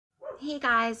Hey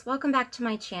guys, welcome back to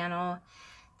my channel.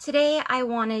 Today I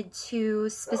wanted to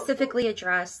specifically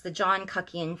address the John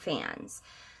Kuckian fans,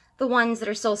 the ones that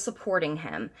are still supporting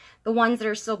him, the ones that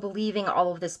are still believing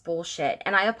all of this bullshit.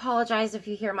 And I apologize if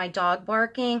you hear my dog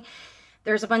barking.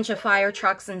 There's a bunch of fire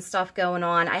trucks and stuff going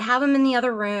on. I have him in the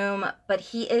other room, but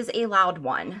he is a loud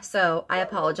one, so I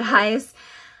apologize.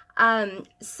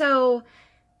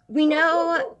 We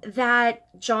know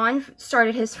that John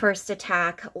started his first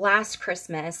attack last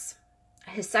Christmas,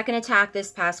 his second attack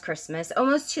this past Christmas,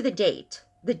 almost to the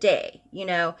day, you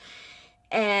know,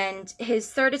 and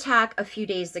his third attack a few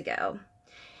days ago.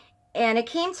 And it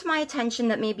came to my attention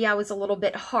that maybe I was a little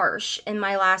bit harsh in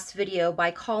my last video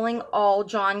by calling all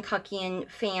John Kuckian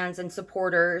fans and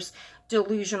supporters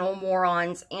delusional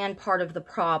morons and part of the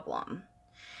problem.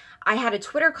 I had a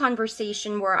Twitter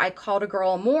conversation where I called a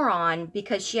girl a moron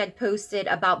because she had posted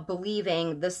about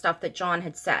believing the stuff that John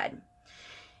had said.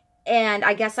 And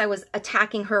I guess I was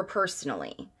attacking her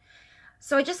personally.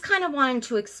 So I just kind of wanted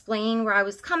to explain where I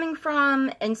was coming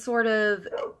from and sort of,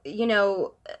 you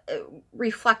know,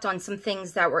 reflect on some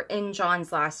things that were in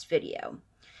John's last video.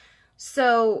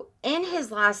 So in his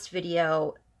last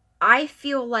video, I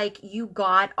feel like you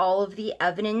got all of the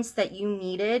evidence that you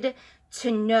needed to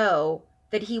know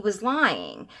that he was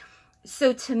lying.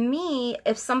 So to me,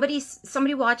 if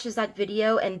somebody watches that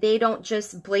video and they don't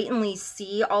just blatantly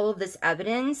see all of this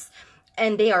evidence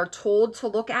and they are told to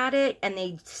look at it and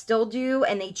they still do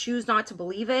and they choose not to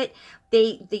believe it,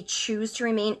 they choose to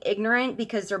remain ignorant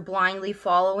because they're blindly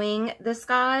following this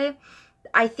guy,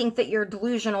 I think that you're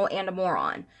delusional and a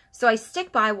moron. So I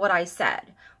stick by what I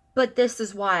said, but this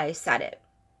is why I said it.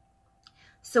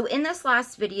 So in this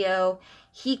last video,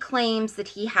 he claims that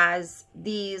he has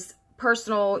these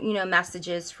personal, you know,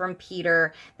 messages from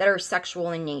Peter that are sexual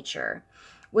in nature.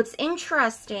 What's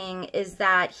interesting is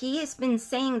that he has been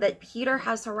saying that Peter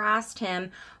has harassed him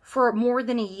for more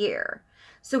than a year.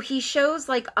 So he shows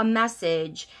like a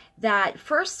message that,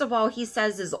 first of all, he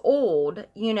says is old,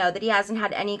 you know, that he hasn't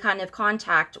had any kind of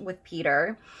contact with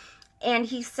Peter. And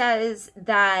he says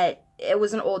that it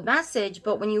was an old message,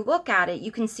 but when you look at it,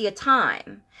 you can see a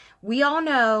time. We all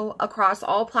know across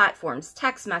all platforms,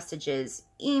 text messages,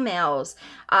 emails,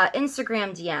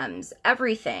 Instagram DMs,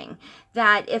 everything,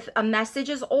 that if a message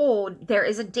is old, there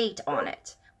is a date on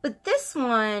it. But this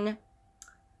one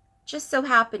just so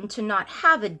happened to not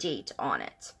have a date on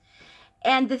it.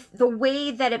 And the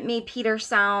way that it made Peter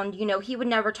sound, you know, he would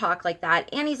never talk like that.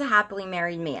 And he's a happily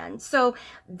married man. So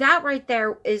that right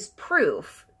there is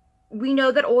proof. We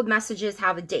know that old messages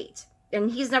have a date. And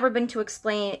he's never been to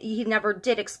explain, he never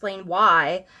did explain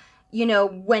why, you know,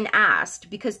 when asked,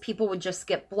 because people would just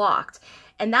get blocked.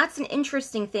 And that's an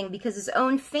interesting thing because his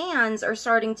own fans are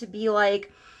starting to be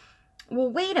like, well,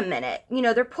 wait a minute, you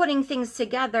know, they're putting things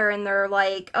together and they're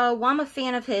like, oh, well, I'm a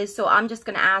fan of his, so I'm just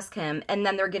going to ask him. And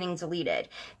then they're getting deleted.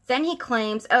 Then he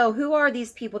claims, oh, who are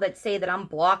these people that say that I'm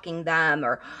blocking them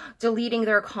or deleting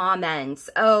their comments?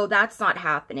 Oh, that's not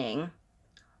happening.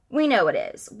 We know it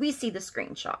is. We see the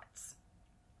screenshots.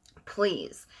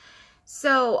 Please.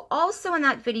 So also in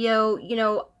that video, you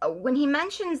know, when he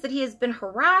mentions that he has been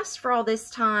harassed for all this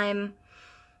time,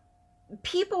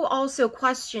 people also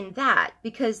questioned that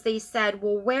because they said,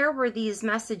 well, where were these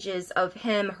messages of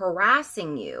him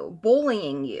harassing you,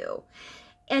 bullying you?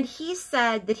 And he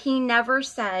said that he never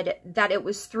said that it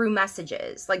was through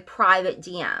messages, like private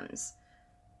DMs,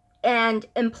 and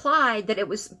implied that it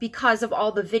was because of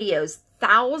all the videos,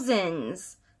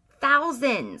 thousands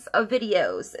of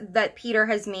videos that Peter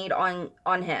has made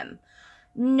on him.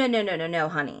 No,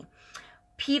 honey.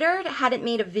 Peter hadn't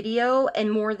made a video in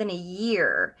more than a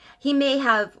year. He may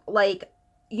have, like,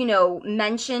 you know,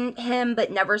 mentioned him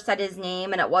but never said his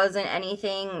name, and it wasn't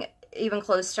anything even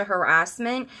close to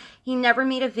harassment. He never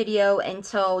made a video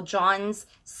until John's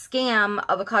scam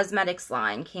of a cosmetics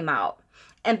line came out.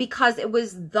 And because it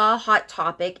was the hot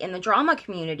topic in the drama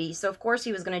community, so of course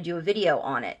he was going to do a video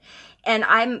on it. And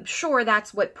I'm sure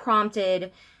that's what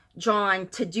prompted John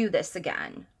to do this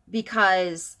again.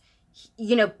 Because,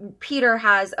 you know, Peter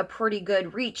has a pretty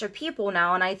good reach of people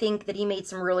now, and I think that he made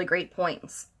some really great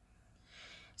points.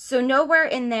 So nowhere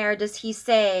in there does he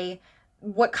say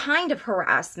what kind of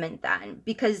harassment then,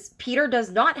 because Peter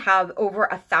does not have over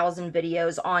 1,000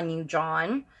 videos on you,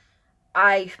 John.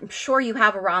 I'm sure you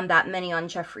have around that many on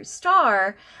Jeffree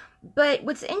Star. But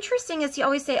what's interesting is he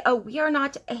always say, oh, we are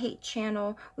not a hate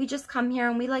channel. We just come here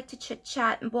and we like to chit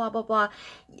chat and blah, blah, blah.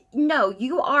 No,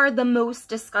 you are the most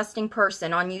disgusting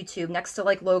person on YouTube next to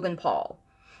like Logan Paul.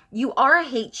 You are a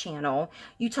hate channel.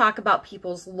 You talk about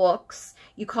people's looks.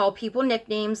 You call people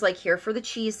nicknames like Here for the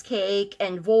Cheesecake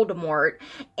and Voldemort.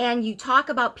 And you talk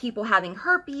about people having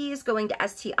herpes, going to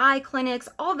STI clinics,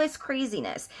 all this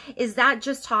craziness. Is that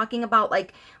just talking about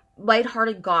like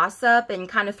lighthearted gossip and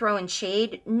kind of throwing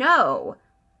shade? No.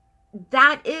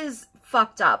 That is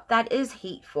fucked up. That is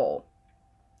hateful.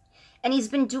 And he's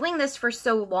been doing this for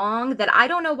so long that I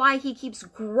don't know why he keeps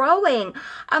growing.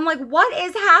 I'm like, what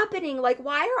is happening? Like,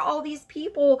 why are all these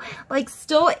people like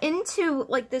still into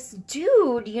like this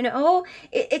dude, you know?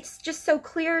 It's just so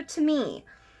clear to me.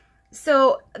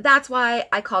 So that's why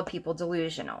I call people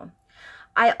delusional.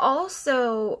 I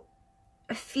also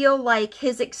feel like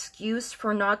his excuse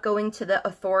for not going to the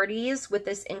authorities with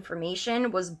this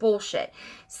information was bullshit.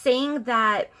 Saying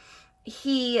that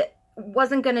he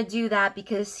wasn't going to do that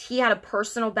because he had a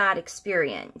personal bad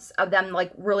experience of them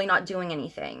like really not doing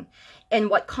anything. In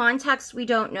what context, we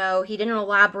don't know. He didn't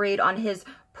elaborate on his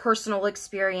personal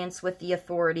experience with the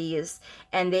authorities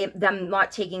and them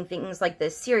not taking things like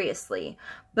this seriously.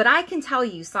 But I can tell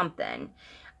you something.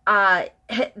 The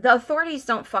authorities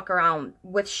don't fuck around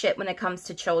with shit when it comes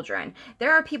to children.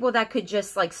 There are people that could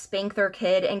just like spank their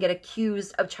kid and get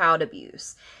accused of child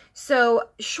abuse. So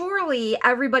surely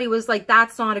everybody was like,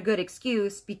 that's not a good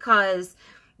excuse because,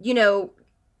 you know,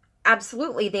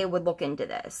 absolutely they would look into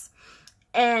this.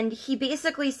 And he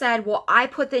basically said, well, I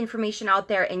put the information out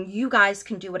there and you guys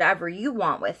can do whatever you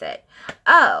want with it.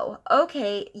 Oh,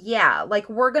 okay, yeah, like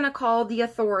we're going to call the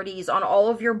authorities on all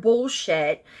of your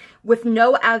bullshit with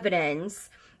no evidence.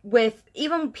 With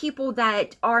even people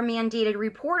that are mandated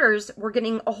reporters were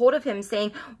getting a hold of him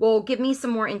saying, well, give me some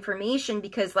more information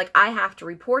because like I have to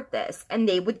report this, and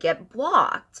they would get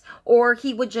blocked or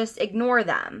he would just ignore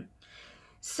them.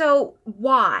 So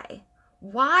why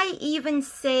even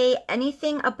say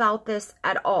anything about this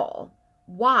at all?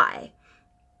 Why?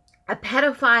 A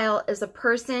pedophile is a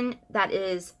person that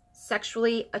is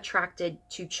sexually attracted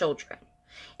to children.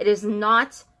 It is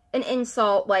not an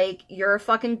insult like you're a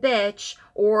fucking bitch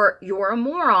or you're a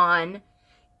moron.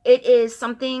 It is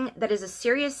something that is a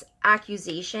serious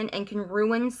accusation and can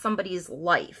ruin somebody's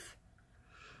life.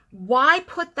 Why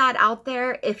put that out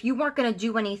there if you weren't going to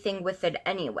do anything with it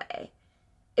anyway?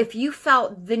 If you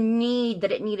felt the need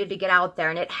that it needed to get out there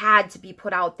and it had to be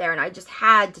put out there and I just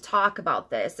had to talk about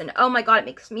this and oh my God, it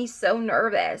makes me so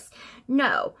nervous.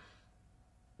 No,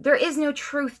 there is no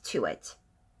truth to it.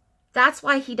 That's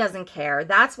why he doesn't care.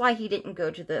 That's why he didn't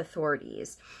go to the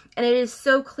authorities. And it is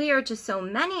so clear to so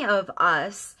many of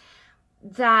us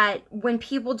that when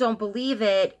people don't believe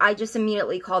it, I just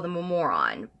immediately call them a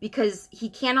moron because he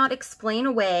cannot explain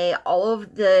away all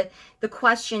of the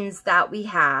questions that we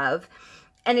have.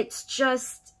 And it's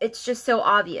just so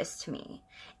obvious to me.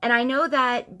 And I know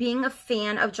that being a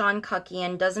fan of John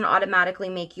Kuckian doesn't automatically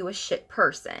make you a shit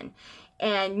person.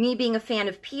 And me being a fan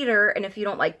of Peter, and if you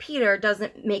don't like Peter,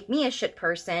 doesn't make me a shit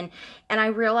person. And I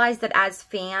realize that as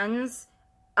fans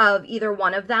of either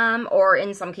one of them, or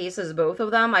in some cases both of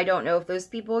them, I don't know if those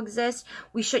people exist,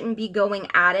 we shouldn't be going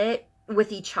at it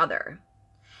with each other.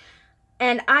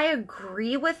 And I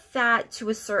agree with that to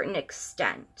a certain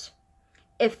extent.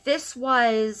 If this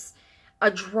was a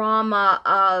drama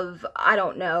of, I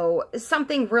don't know,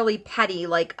 something really petty,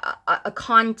 like a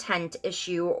content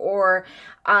issue or,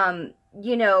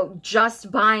 you know,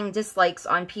 just buying dislikes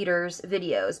on Peter's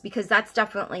videos, because that's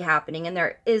definitely happening and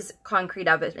there is concrete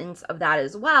evidence of that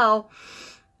as well.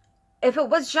 If it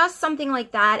was just something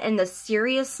like that and the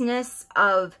seriousness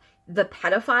of the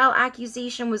pedophile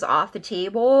accusation was off the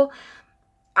table,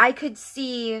 I could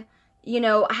see, you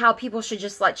know, how people should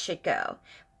just let shit go.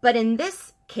 But in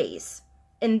this case,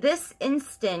 in this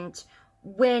instant,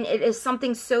 when it is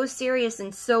something so serious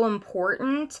and so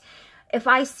important, if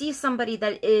I see somebody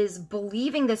that is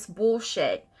believing this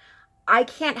bullshit, I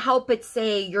can't help but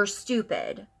say, you're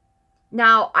stupid.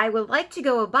 Now, I would like to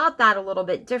go about that a little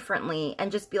bit differently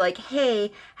and just be like,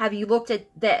 hey, have you looked at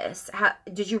this?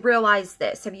 Did you realize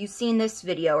this? Have you seen this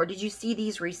video? Or did you see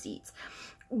these receipts?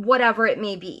 Whatever it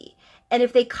may be. And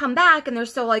if they come back and they're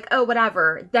still like, oh,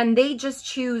 whatever, then they just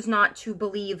choose not to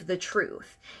believe the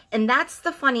truth. And that's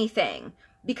the funny thing,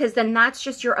 because then that's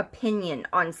just your opinion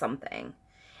on something.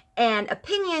 And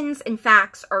opinions and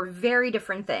facts are very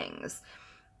different things.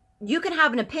 You can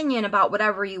have an opinion about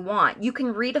whatever you want. You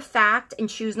can read a fact and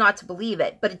choose not to believe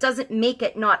it, but it doesn't make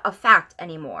it not a fact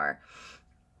anymore.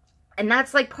 And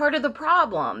that's like part of the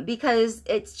problem, because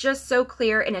it's just so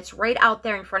clear and it's right out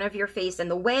there in front of your face. And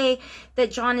the way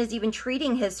that John is even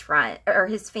treating his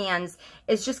fans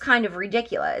is just kind of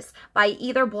ridiculous, by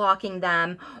either blocking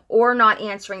them or not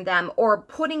answering them or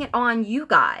putting it on you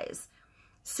guys.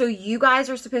 So you guys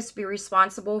are supposed to be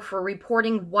responsible for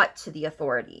reporting what to the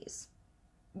authorities?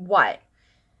 What?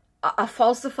 A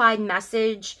falsified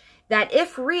message that,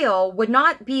 if real, would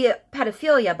not be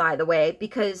pedophilia, by the way,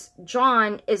 because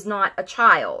John is not a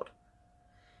child.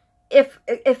 If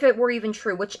it were even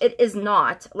true, which it is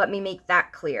not, let me make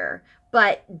that clear.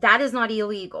 But that is not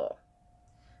illegal.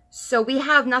 So we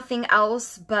have nothing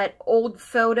else but old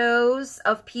photos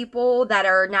of people that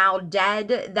are now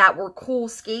dead that were cool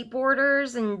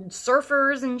skateboarders and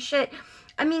surfers and shit.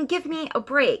 I mean, give me a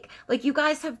break. Like, you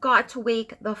guys have got to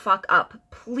wake the fuck up.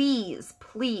 Please,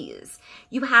 please.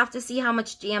 You have to see how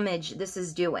much damage this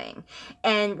is doing.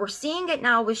 And we're seeing it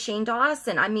now with Shane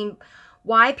Dawson. I mean,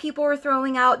 why people are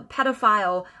throwing out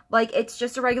pedophile like it's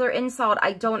just a regular insult,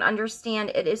 I don't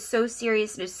understand. It is so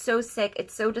serious. It is so sick.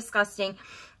 It's so disgusting.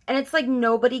 And it's like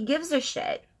nobody gives a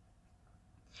shit.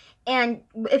 And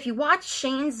if you watch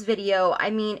Shane's video, I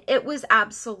mean, it was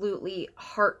absolutely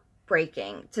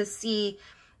heartbreaking to see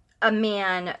a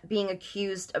man being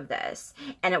accused of this.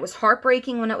 And it was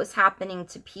heartbreaking when it was happening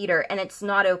to Peter, and it's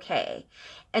not okay.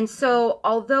 And so,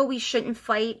 although we shouldn't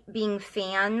fight being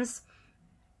fans,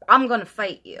 I'm going to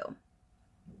fight you.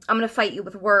 I'm going to fight you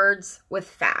with words, with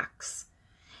facts.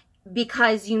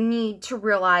 Because you need to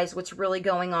realize what's really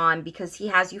going on, because he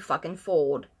has you fucking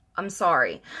fooled. I'm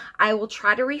sorry. I will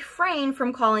try to refrain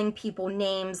from calling people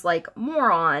names like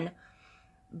moron.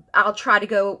 I'll try to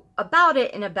go about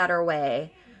it in a better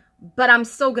way. But I'm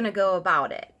still going to go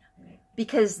about it.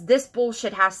 Because this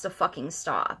bullshit has to fucking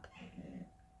stop.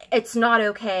 It's not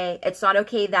okay. It's not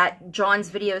okay that John's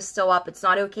video is still up. It's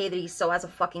not okay that he still has a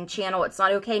fucking channel. It's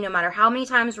not okay no matter how many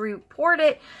times we report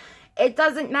it. It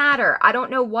doesn't matter. I don't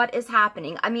know what is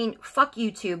happening. I mean, fuck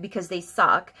YouTube because they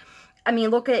suck. I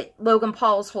mean, look at Logan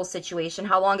Paul's whole situation,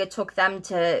 how long it took them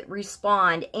to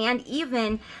respond, and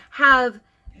even have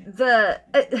the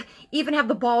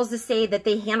balls to say that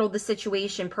they handled the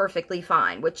situation perfectly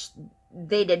fine, which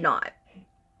they did not.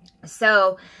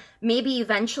 So maybe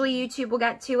eventually YouTube will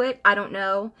get to it. I don't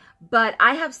know. But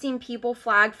I have seen people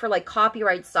flagged for like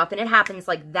copyright stuff, and it happens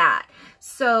like that.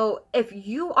 So if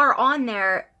you are on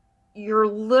there, you're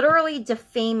literally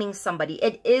defaming somebody.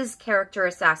 It is character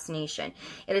assassination.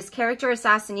 It is character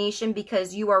assassination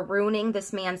because you are ruining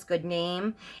this man's good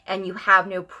name and you have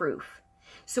no proof.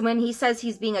 So when he says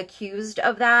he's being accused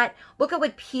of that, look at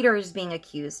what Peter is being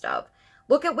accused of.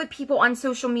 Look at what people on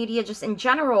social media just in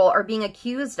general are being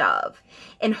accused of.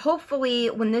 And hopefully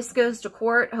when this goes to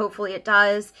court, hopefully it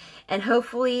does, and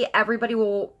hopefully everybody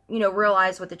will,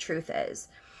 realize what the truth is.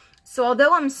 So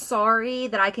although I'm sorry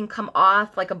that I can come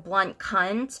off like a blunt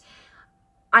cunt,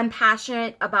 I'm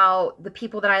passionate about the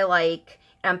people that I like,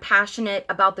 and I'm passionate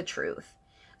about the truth.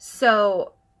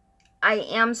 So I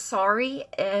am sorry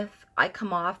if I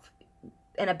come off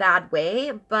in a bad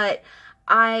way, but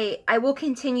I will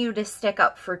continue to stick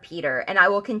up for Peter, and I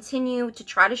will continue to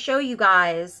try to show you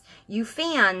guys, you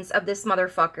fans of this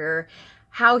motherfucker,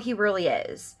 how he really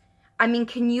is. I mean,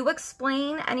 can you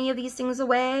explain any of these things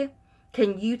away?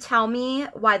 Can you tell me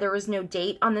why there was no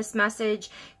date on this message?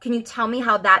 Can you tell me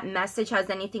how that message has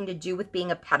anything to do with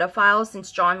being a pedophile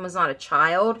since John was not a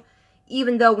child?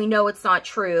 Even though we know it's not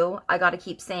true, I gotta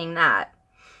keep saying that.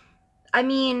 I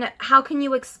mean, how can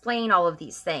you explain all of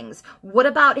these things? What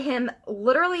about him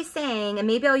literally saying, and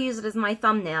maybe I'll use it as my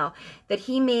thumbnail, that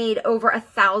he made over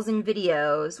 1,000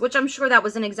 videos, which I'm sure that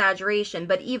was an exaggeration,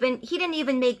 but he didn't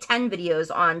even make 10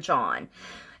 videos on John.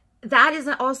 That is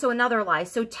also another lie.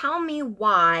 So tell me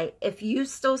why, if you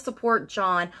still support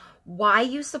John, why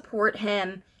you support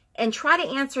him, and try to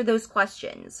answer those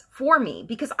questions for me,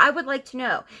 because I would like to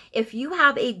know. If you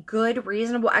have a good,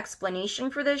 reasonable explanation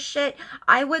for this shit,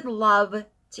 I would love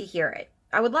to hear it.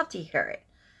 I would love to hear it.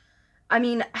 I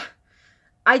mean,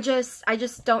 I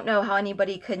just don't know how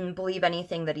anybody can believe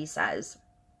anything that he says.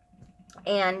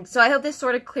 And so I hope this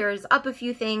sort of clears up a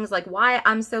few things, like why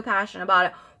I'm so passionate about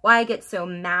it, why I get so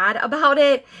mad about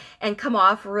it and come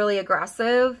off really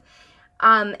aggressive.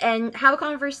 And have a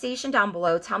conversation down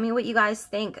below. Tell me what you guys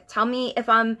think. Tell me if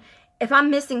I'm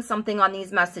missing something on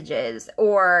these messages,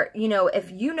 or, if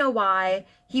you know why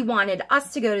he wanted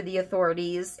us to go to the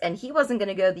authorities and he wasn't going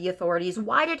to go to the authorities,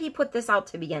 why did he put this out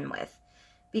to begin with?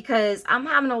 Because I'm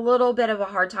having a little bit of a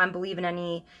hard time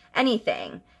believing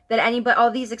anything that all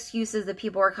these excuses that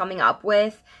people are coming up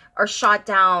with are shot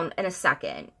down in a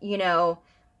second,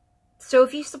 So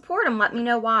if you support him, let me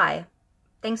know why.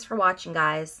 Thanks for watching,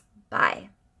 guys. Bye.